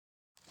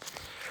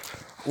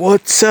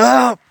What's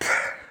up,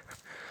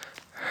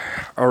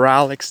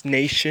 Oralix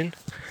Nation?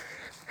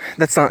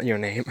 That's not your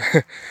name.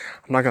 I'm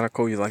not gonna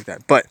call you like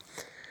that. But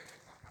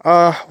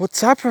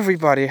what's up,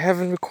 everybody? I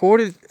haven't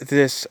recorded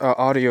this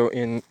audio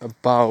in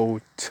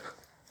about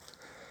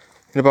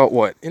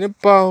what? In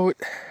about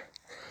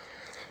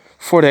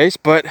 4 days.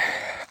 But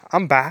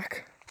I'm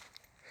back,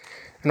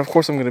 and of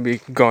course I'm gonna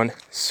be gone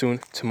soon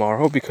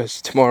tomorrow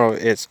because tomorrow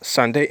is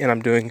Sunday, and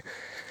I'm doing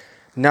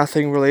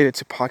nothing related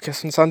to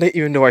podcasts on Sunday,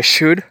 even though I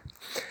should.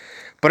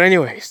 But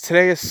anyways,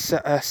 today is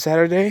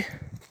Saturday.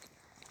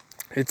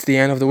 It's the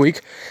end of the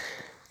week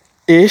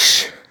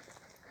ish.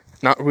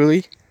 Not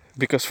really,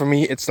 because for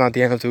me it's not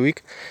the end of the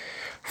week.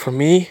 For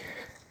me,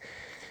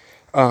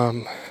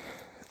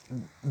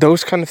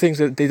 those kind of things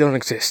that they don't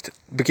exist.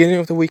 Beginning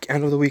of the week,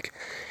 end of the week,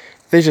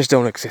 they just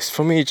don't exist.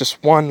 For me,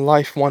 just one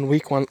life, 1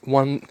 week,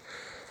 one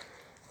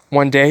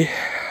day,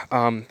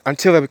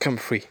 until I become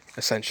free.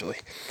 Essentially,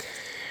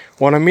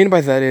 what I mean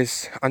by that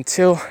is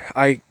until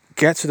I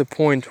get to the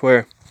point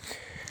where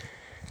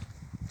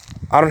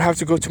I don't have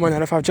to go to my 9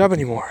 to 5 job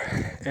anymore,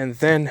 and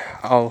then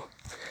I'll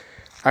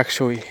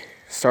actually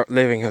start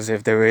living as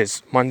if there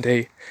is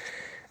Monday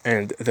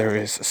and there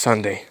is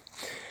Sunday,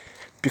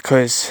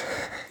 because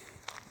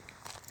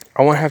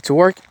I won't have to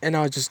work, and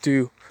I'll just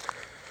do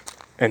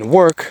and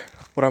work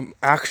what I'm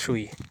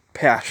actually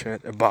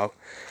passionate about,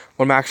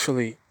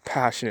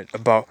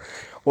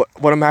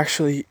 what I'm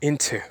actually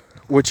into,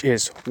 which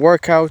is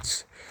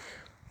workouts,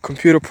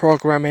 computer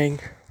programming,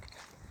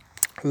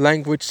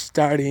 language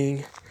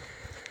studying,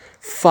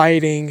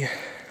 fighting,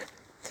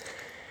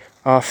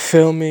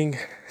 filming,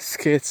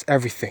 skits,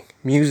 everything,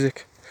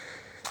 music,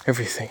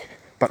 everything,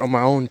 but on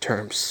my own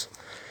terms,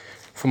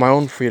 for my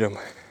own freedom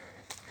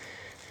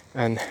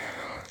and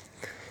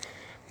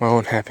my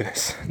own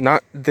happiness.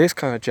 Not this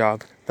kind of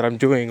job that I'm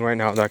doing right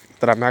now that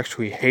I'm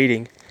actually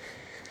hating,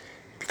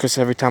 because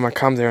every time I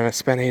come there and I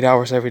spend 8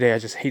 hours every day, I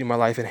just hate my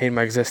life and hate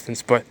my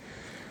existence. But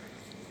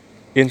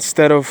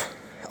instead of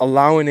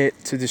allowing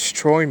it to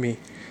destroy me,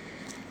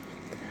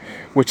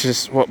 which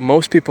is what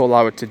most people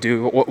allow it to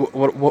do,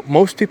 what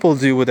most people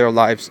do with their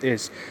lives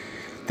is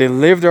they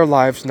live their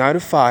lives 9 to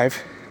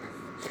 5,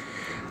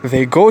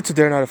 they go to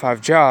their 9 to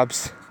 5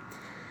 jobs,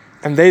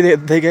 and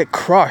they get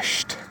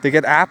crushed. They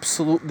get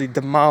absolutely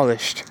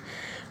demolished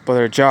by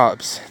their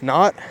jobs.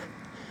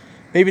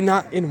 Maybe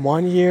not in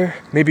 1 year,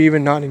 maybe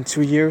even not in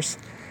 2 years,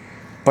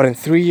 but in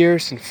 3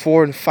 years, in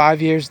 4 and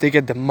 5 years, they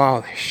get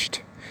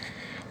demolished.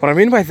 What I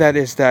mean by that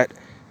is that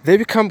they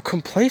become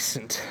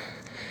complacent.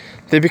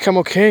 They become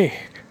okay.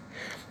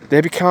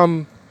 They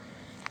become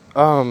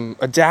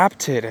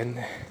adapted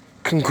and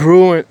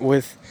congruent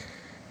with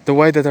the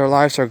way that their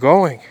lives are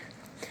going.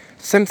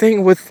 Same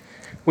thing with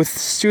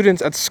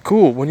students at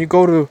school. When you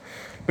go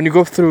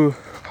through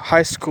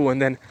high school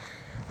and then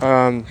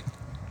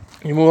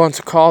you move on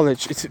to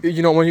college, it's,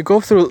 when you go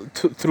through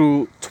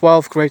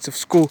 12 grades of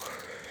school,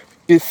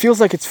 it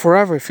feels like it's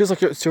forever. It feels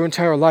like it's your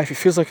entire life. It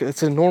feels like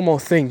it's a normal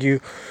thing.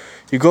 You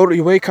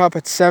wake up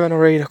at 7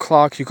 or 8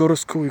 o'clock. You go to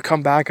school. You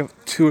come back at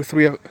 2 or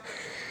 3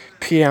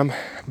 p.m.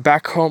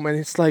 back home, and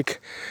it's like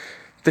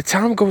the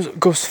time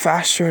goes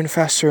faster and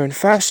faster and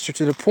faster,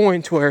 to the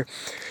point where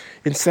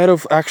instead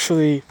of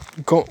actually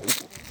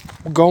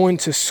going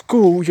to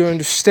school, you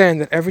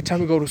understand that every time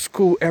you go to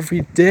school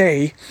every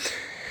day,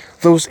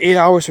 those 8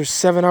 hours or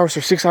 7 hours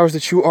or 6 hours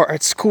that you are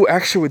at school,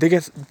 actually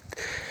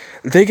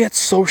they get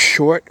so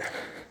short,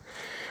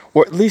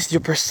 or at least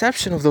your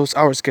perception of those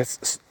hours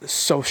gets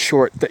so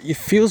short that it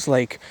feels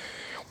like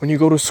when you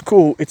go to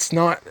school, it's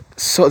not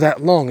so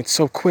that long, it's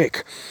so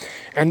quick.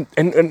 And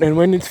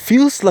when it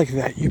feels like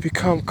that, you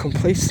become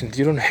complacent.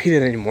 You don't hate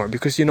it anymore,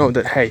 because you know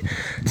that, hey,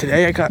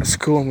 today I got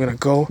school, I'm gonna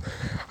go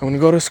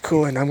to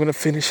school, and I'm gonna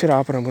finish it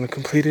up, and I'm gonna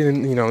complete it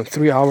in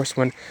 3 hours,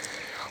 when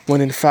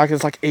in fact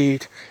it's like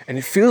 8, and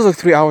it feels like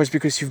 3 hours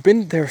because you've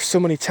been there so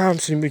many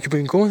times, and you've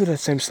been going through that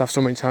same stuff so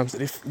many times,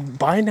 that if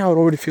by now it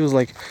already feels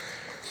like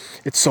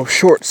it's so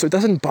short, so it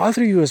doesn't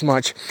bother you as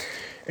much,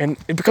 and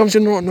it becomes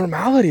your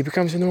normality, it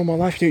becomes your normal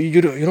life.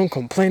 You don't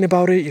complain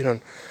about it, you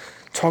don't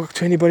talk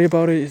to anybody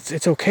about it,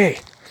 it's okay.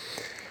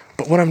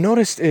 But what I've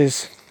noticed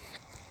is,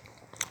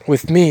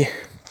 with me,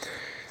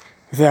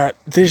 that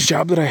this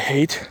job that I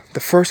hate, the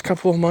first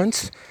couple of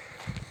months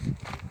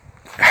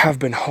have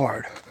been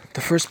hard.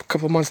 The first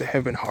couple of months they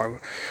have been hard.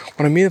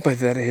 What I mean by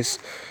that is,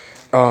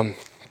 when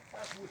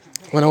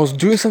I was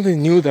doing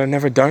something new that I'd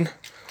never done,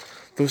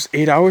 those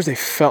 8 hours, they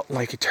felt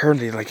like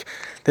eternity. Like,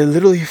 they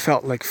literally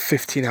felt like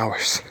 15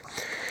 hours.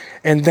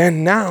 And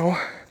then now,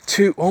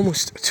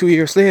 almost 2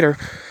 years later,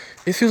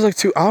 it feels like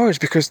 2 hours,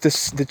 because the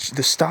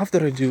stuff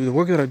that I do, the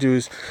work that I do,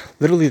 is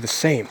literally the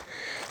same.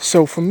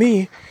 So for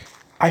me,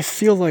 I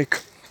feel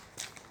like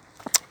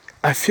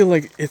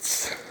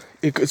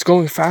it's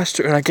going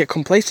faster, and I get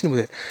complacent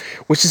with it,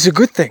 which is a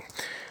good thing.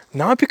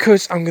 Not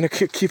because I'm gonna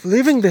keep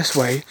living this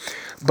way,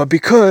 but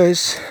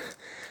because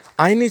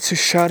I need to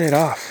shut it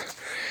off.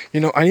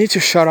 I need to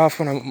shut off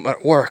when I'm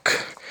at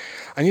work.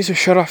 I need to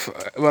shut off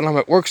when I'm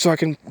at work so I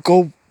can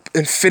go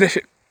and finish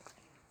it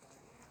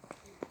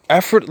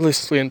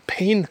effortlessly and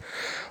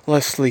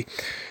painlessly.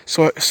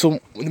 So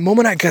the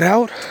moment I get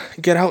out,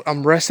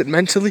 I'm rested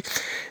mentally,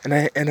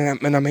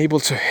 and I'm able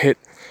to hit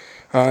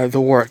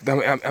the work.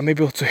 I'm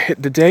able to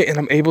hit the day, and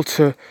I'm able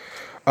to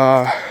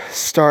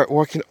start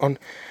working on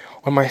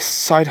my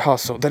side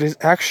hustle. That is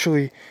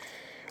actually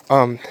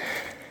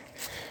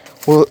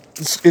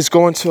is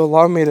going to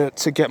allow me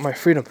to get my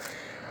freedom.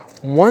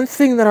 One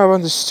thing that I've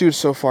understood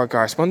so far,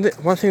 guys, one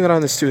thing that I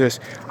understood is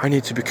I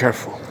need to be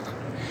careful.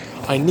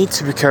 I need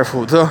to be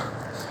careful.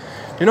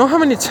 You know how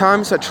many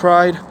times I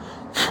tried?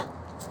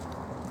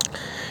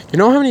 You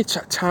know how many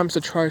times I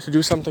tried to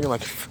do something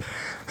like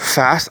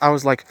fast? I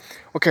was like,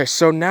 okay,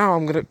 so now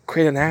I'm gonna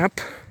create an app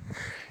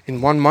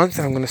in 1 month,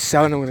 and I'm gonna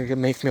sell it, and I'm gonna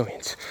make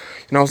millions.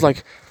 And I was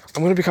like,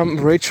 I'm gonna become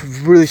rich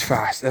really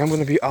fast, and I'm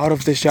gonna be out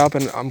of this job,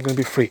 and I'm gonna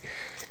be free.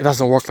 It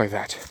doesn't work like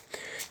that.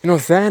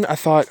 Then I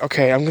thought,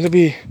 okay, I'm gonna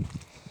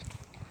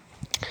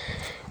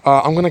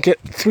get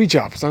 3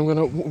 jobs. I'm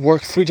gonna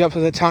work 3 jobs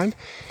at a time,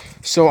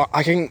 so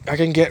I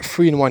can get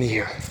free in 1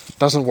 year.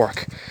 Doesn't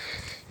work.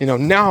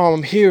 Now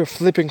I'm here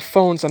flipping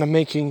phones, and I'm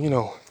making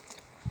a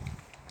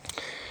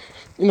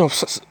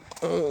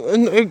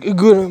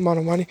good amount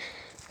of money,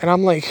 and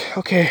I'm like,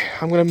 okay,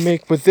 I'm gonna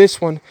make with this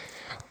one.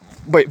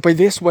 By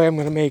this way, I'm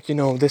gonna make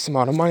this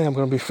amount of money. I'm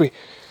gonna be free.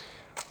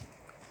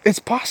 It's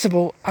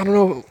possible. I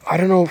don't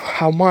know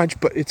how much,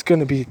 but it's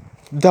gonna be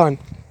done.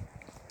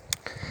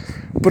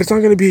 But it's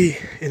not gonna be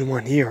in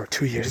 1 year or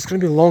 2 years. It's gonna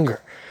be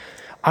longer.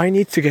 I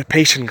need to get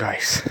patient,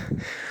 guys.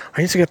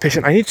 I need to get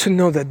patient. I need to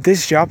know that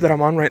this job that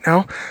I'm on right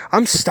now,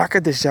 I'm stuck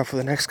at this job for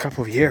the next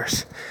couple of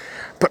years.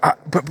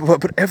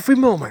 But every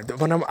moment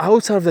when I'm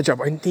outside of the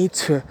job, I need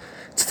to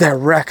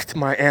direct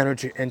my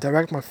energy and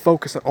direct my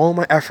focus and all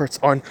my efforts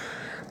on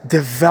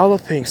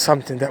developing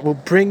something that will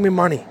bring me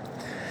money,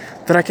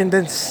 that I can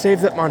then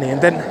save that money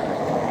and then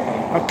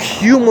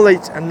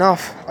accumulate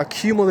enough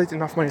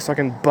money so I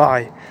can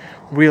buy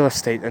real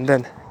estate and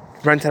then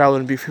rent it out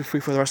and be free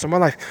for the rest of my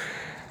life.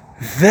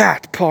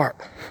 That part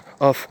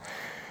of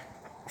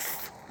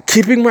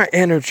keeping my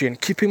energy and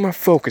keeping my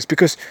focus,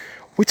 because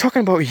we're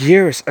talking about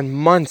years and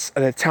months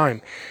at a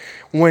time.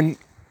 When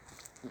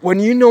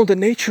the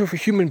nature of a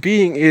human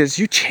being is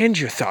you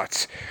change your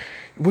thoughts.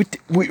 We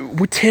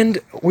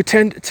tend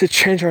to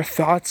change our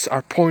thoughts,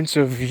 our points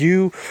of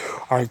view,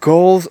 our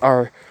goals,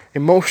 our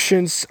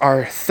emotions,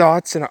 our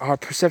thoughts, and our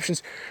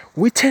perceptions.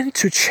 We tend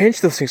to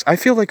change those things. I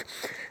feel like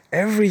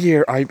every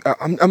year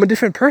I'm a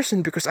different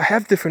person because I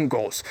have different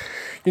goals.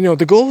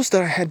 The goals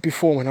that I had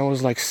before when I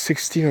was like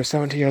 16 or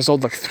 17 years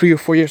old, like 3 or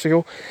 4 years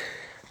ago,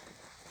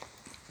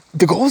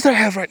 the goals that I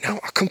have right now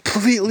are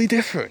completely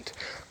different,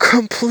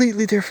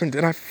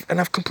 and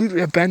I've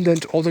completely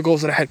abandoned all the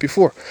goals that I had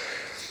before.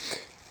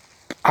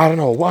 I don't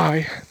know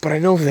why, but I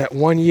know that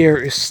 1 year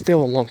is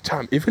still a long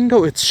time, even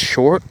though it's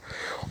short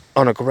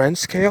on a grand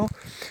scale.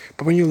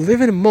 But when you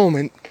live in a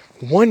moment,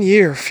 1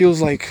 year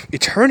feels like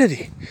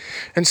eternity.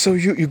 And so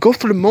you go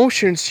through the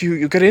motions,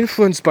 you get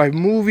influenced by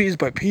movies,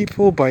 by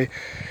people, by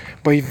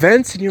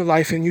events in your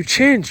life, and you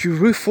change, you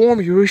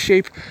reform, you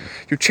reshape,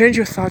 you change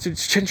your thoughts, you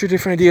change your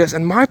different ideas.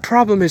 And my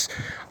problem is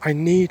I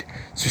need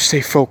to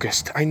stay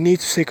focused. I need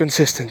to stay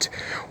consistent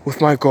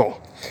with my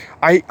goal.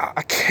 I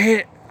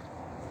can't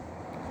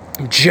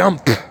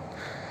jump.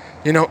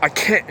 I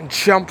can't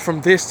jump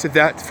from this to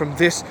that, from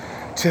this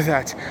to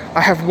that.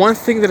 I have one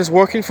thing that is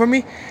working for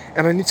me,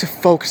 and I need to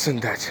focus on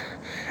that.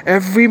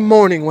 Every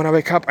morning when I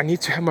wake up, I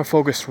need to have my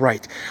focus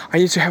right. I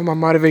need to have my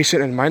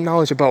motivation and my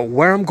knowledge about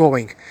where I'm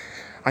going.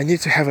 I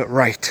need to have it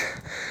right.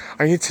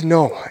 I need to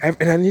know,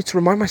 and I need to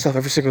remind myself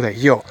every single day,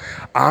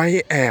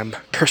 I am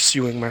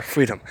pursuing my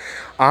freedom.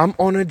 I'm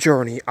on a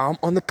journey. I'm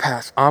on the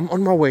path. I'm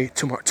on my way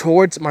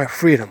towards my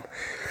freedom.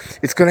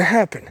 It's gonna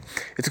happen.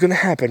 It's gonna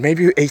happen.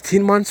 Maybe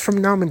 18 months from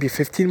now, maybe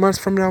 15 months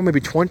from now, maybe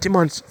 20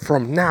 months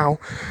from now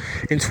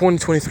in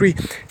 2023.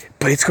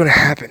 But it's gonna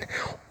happen.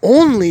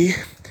 Only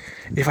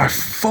if I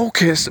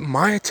focus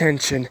my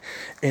attention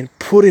and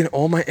put in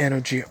all my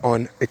energy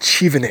on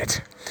achieving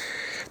it.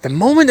 The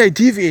moment I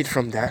deviate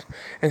from that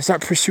and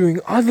start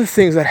pursuing other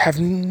things that have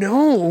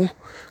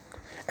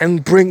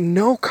and bring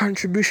no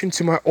contribution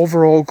to my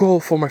overall goal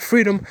for my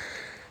freedom,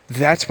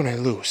 that's when I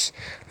lose.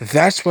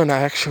 That's when I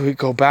actually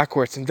go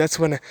backwards, and that's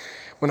when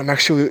I'm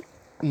actually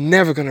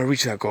never gonna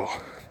reach that goal.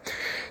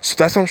 So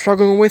that's what I'm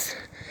struggling with.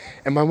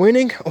 Am I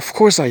winning? Of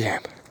course I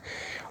am.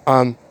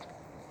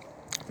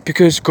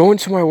 Because going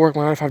to my work,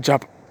 my 9-to-5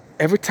 job,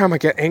 every time I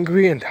get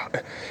angry and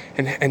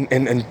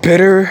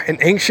bitter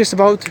and anxious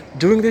about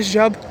doing this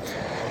job,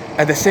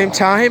 at the same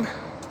time,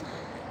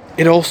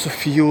 it also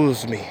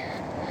fuels me.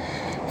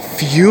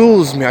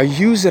 I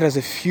use it as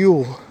a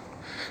fuel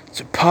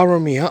to power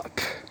me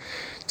up,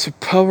 to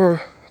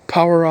power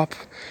up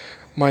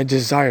my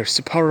desires,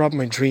 to power up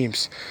my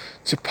dreams,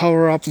 to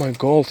power up my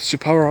goals, to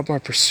power up my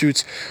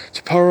pursuits,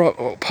 to power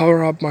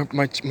up my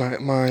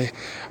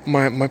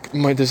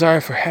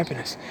desire for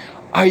happiness.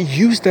 I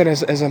use that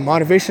as a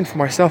motivation for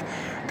myself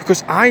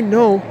because I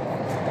know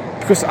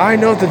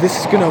that this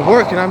is gonna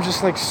work, and I'm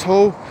just like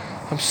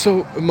I'm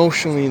so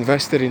emotionally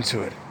invested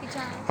into it.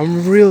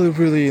 I'm really,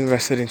 really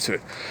invested into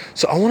it.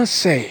 So I want to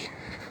say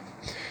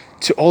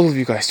to all of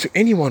you guys, to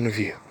any one of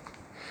you,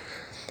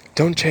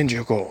 don't change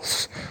your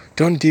goals.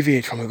 Don't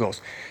deviate from your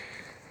goals.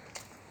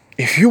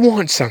 If you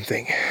want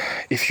something,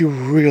 if you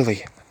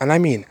really, and I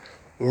mean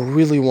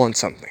really want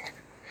something,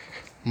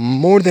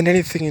 more than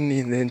anything in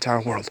the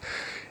entire world,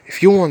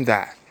 if you want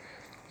that,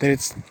 then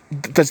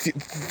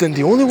then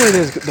the only way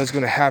that's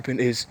going to happen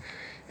is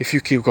if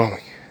you keep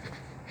going.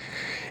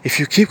 If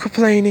you keep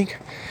complaining,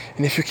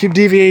 and if you keep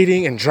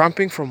deviating and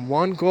jumping from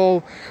one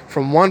goal,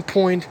 from one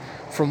point,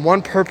 from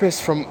one purpose,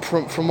 from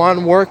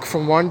one work,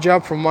 from one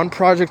job, from one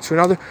project to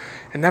another,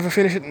 and never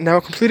finish it,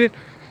 never complete it,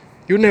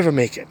 you'll never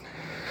make it.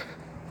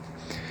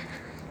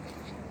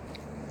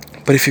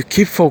 But if you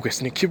keep focused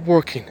and you keep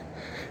working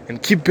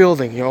and keep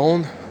building your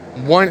own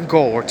one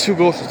goal or 2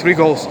 goals or 3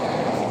 goals,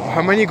 or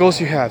how many goals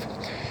you have,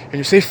 and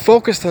you stay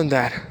focused on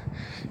that,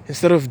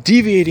 instead of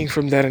deviating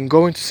from that and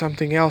going to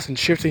something else and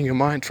shifting your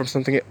mind from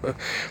something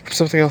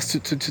else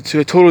to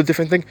a totally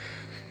different thing,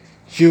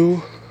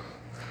 you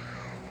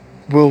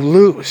will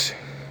lose.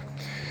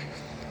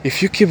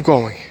 If you keep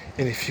going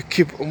and if you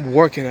keep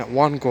working at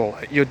one goal,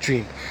 at your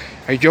dream,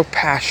 at your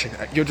passion,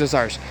 at your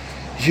desires,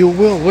 you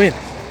will win.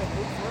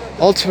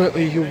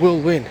 Ultimately, you will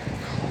win.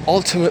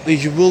 Ultimately,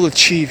 you will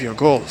achieve your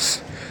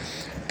goals.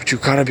 But you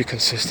gotta be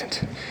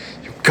consistent.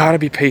 You gotta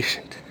be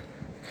patient.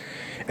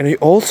 And you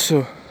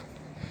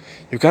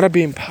gotta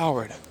be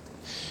empowered.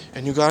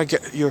 And you gotta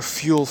get your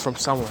fuel from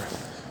somewhere.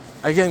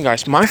 Again,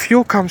 guys, my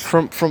fuel comes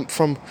from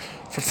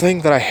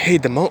thing that I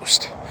hate the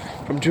most.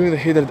 From doing the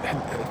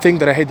thing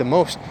that I hate the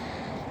most.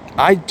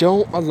 I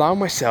don't allow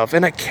myself,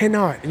 and I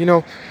cannot.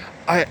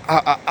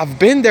 I've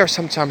been there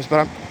sometimes,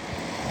 but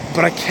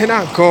I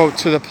cannot go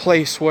to the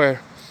place where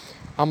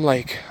I'm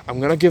like, I'm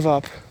gonna give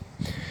up.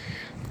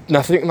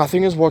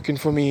 Nothing is working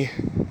for me.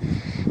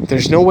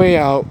 There's no way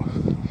out.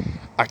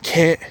 I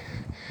can't.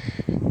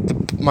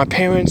 My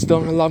parents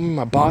don't love me.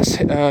 My boss,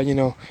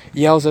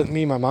 yells at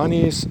me. My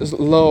money is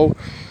low.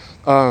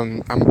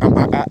 I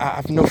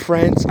have no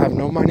friends. I have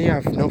no money. I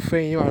have no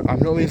fame. I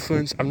have no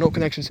influence. I have no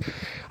connections.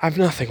 I have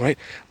nothing, right?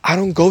 I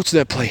don't go to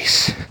that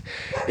place,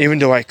 even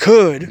though I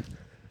could.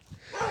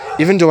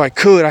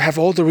 I have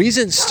all the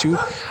reasons to.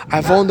 I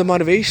have all the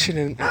motivation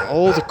and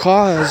all the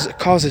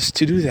causes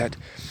to do that.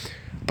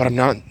 But I'm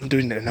not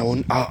doing that, and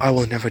I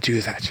will never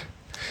do that.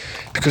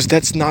 Because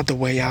that's not the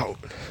way out.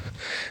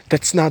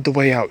 That's not the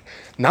way out.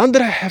 Now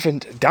that I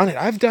haven't done it,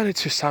 I've done it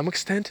to some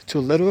extent, to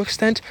a little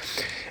extent.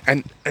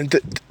 And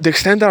the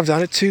extent that I've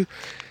done it to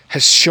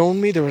has shown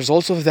me, the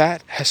results of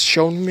that has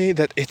shown me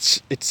that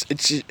it's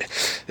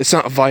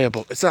not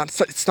viable.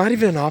 It's not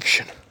even an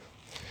option.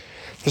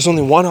 There's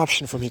only one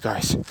option for me,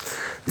 guys.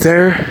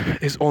 There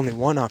is only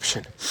one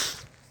option.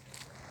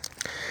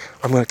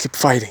 I'm going to keep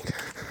fighting.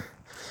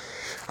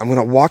 I'm going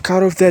to walk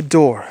out of that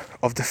door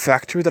of the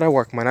factory that I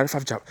work, my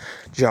 9-to-5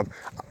 job.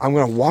 I'm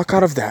going to walk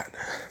out of that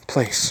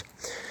place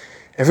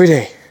every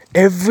day.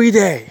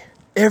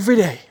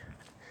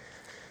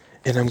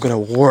 And I'm going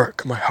to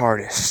work my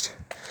hardest.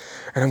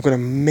 And I'm going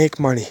to make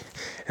money.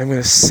 And I'm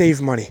going to save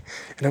money.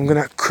 And I'm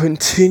going to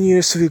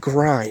continuously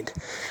grind.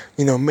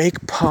 Make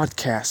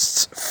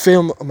podcasts,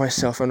 film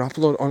myself and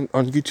upload on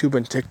YouTube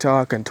and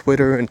TikTok and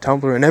Twitter and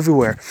Tumblr and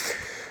everywhere.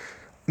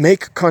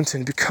 Make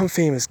content, become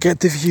famous,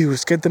 get the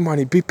views, get the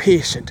money, be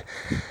patient.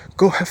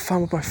 Go have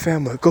fun with my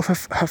family. Go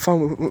have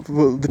fun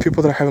with the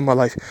people that I have in my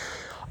life.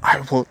 I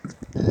will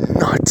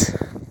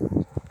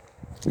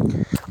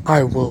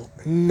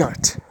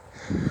not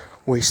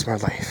waste my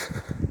life.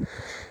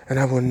 And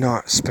I will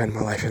not spend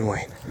my life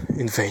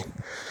in vain.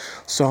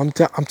 So I'm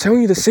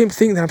telling you the same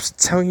thing that I'm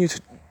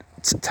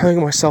telling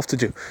myself to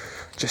do.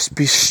 Just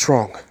be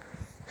strong.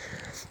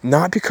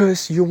 Not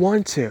because you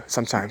want to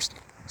sometimes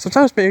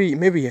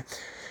maybe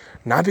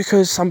not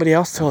because somebody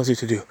else tells you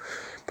to do,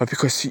 but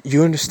because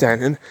you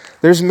understand. And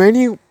there's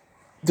many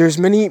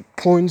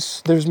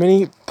points, there's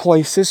many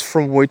places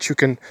from which you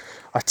can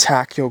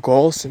attack your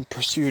goals and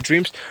pursue your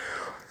dreams.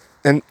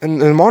 And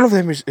one of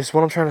them is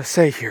what I'm trying to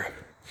say here,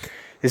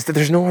 is that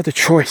there's no other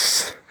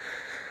choice.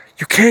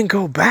 You can't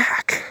go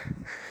back.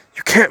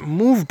 You can't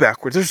move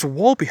backwards. There's a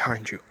wall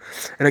behind you.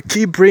 And I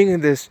keep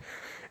bringing this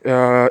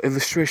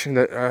illustration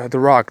that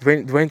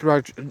Dwayne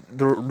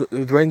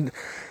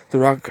The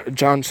Rock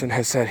Johnson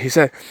has said. He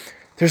said,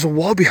 there's a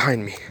wall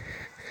behind me.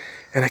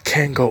 And I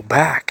can't go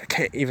back. I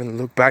can't even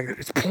look back.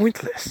 It's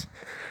pointless.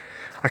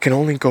 I can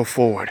only go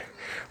forward.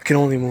 I can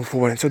only move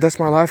forward. And so that's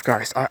my life,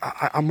 guys.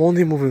 I'm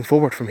only moving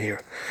forward from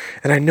here.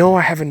 And I know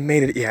I haven't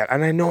made it yet.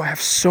 And I know I have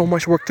so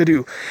much work to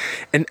do.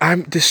 And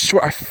I'm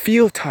destroyed. I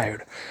feel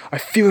tired. I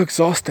feel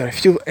exhausted. I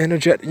feel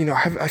energetic.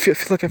 I feel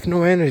like I have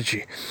no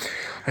energy.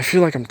 I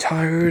feel like I'm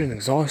tired and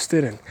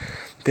exhausted and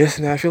this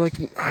and that. I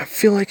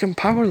feel like I'm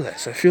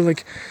powerless. I feel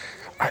like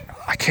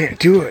I can't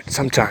do it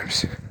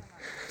sometimes.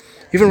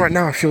 Even right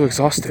now, I feel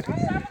exhausted.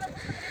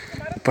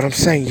 But I'm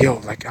saying,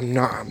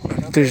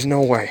 there's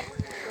no way.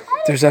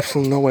 There's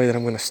absolutely no way that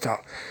I'm going to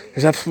stop.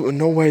 There's absolutely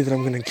no way that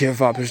I'm going to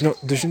give up. There's no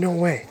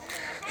way.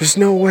 There's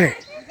no way.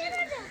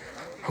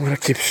 I'm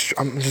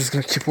just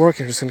gonna keep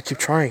working. I'm just gonna keep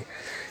trying.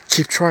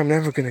 Keep trying. I'm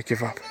never gonna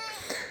give up.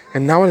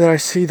 And now that I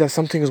see that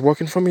something is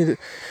working for me,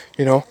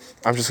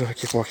 I'm just gonna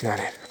keep working at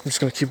it. I'm just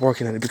gonna keep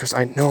working at it because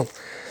I know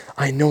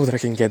that I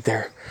can get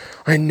there.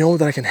 I know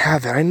that I can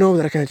have it. I know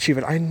that I can achieve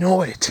it. I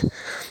know it.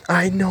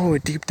 I know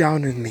it deep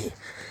down in me.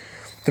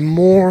 The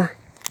more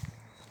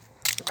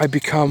I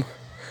become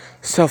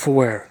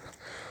self-aware,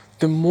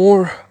 the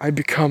more I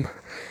become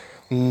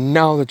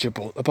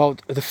knowledgeable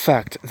about the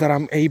fact that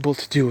I'm able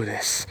to do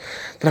this,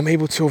 that I'm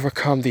able to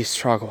overcome these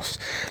struggles,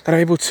 that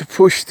I'm able to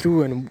push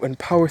through and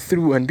power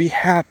through and be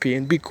happy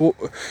and be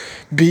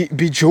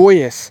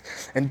joyous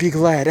and be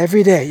glad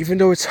every day, even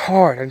though it's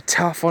hard and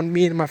tough on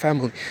me and my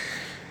family.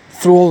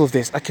 Through all of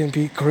this, I can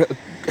be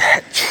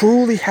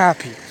truly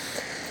happy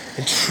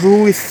and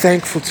truly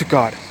thankful to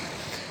God.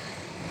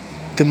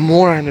 The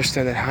more I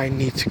understand that I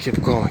need to keep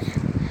going.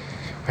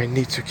 I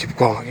need to keep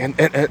going.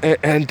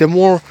 And the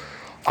more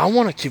I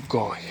want to keep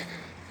going.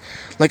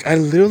 Like, I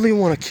literally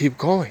want to keep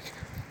going.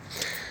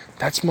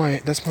 That's my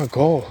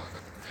goal.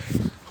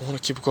 I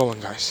want to keep going,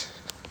 guys.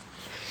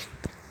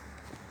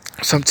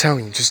 So I'm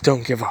telling you, just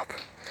don't give up.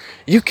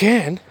 You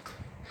can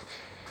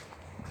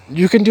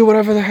do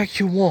whatever the heck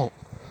you want.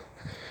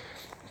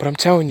 But I'm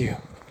telling you,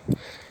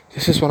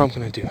 this is what I'm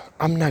going to do.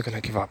 I'm not going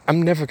to give up.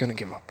 I'm never going to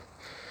give up.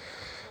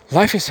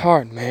 Life is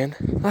hard, man.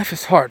 Life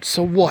is hard.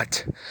 So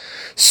what?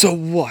 So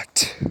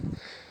what?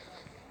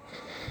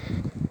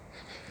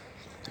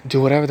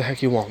 Do whatever the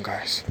heck you want,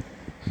 guys.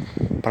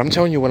 But I'm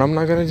telling you what I'm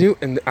not going to do,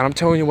 and I'm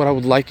telling you what I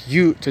would like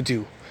you to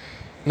do.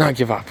 Not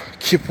give up.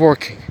 Keep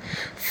working.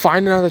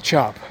 Find another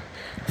job.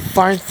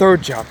 Find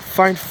third job.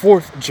 Find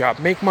fourth job.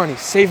 Make money.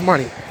 Save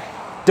money.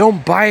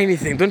 Don't buy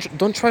anything.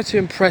 Don't try to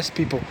impress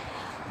people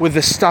with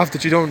the stuff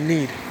that you don't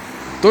need.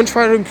 Don't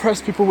try to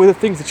impress people with the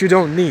things that you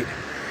don't need.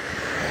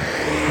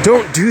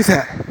 Don't do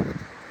that.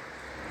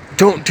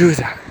 Don't do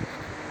that.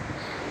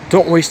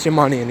 Don't waste your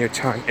money and your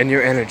time and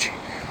your energy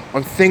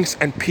on things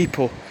and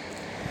people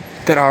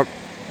that are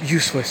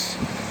useless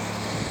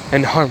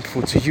and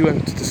harmful to you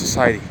and to the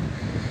society.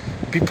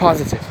 Be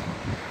positive.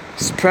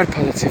 Spread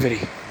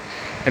positivity.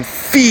 And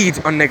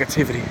feed on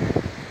negativity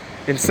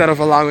instead of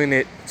allowing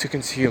it to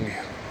consume you.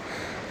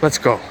 Let's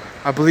go.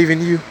 I believe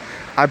in you.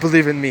 I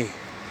believe in me.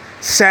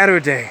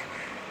 Saturday,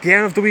 the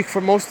end of the week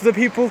for most of the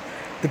people,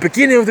 the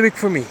beginning of the week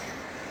for me.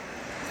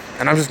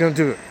 And I'm just gonna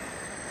do it.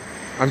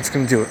 I'm just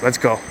gonna do it. Let's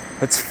go.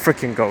 Let's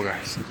freaking go,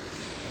 guys.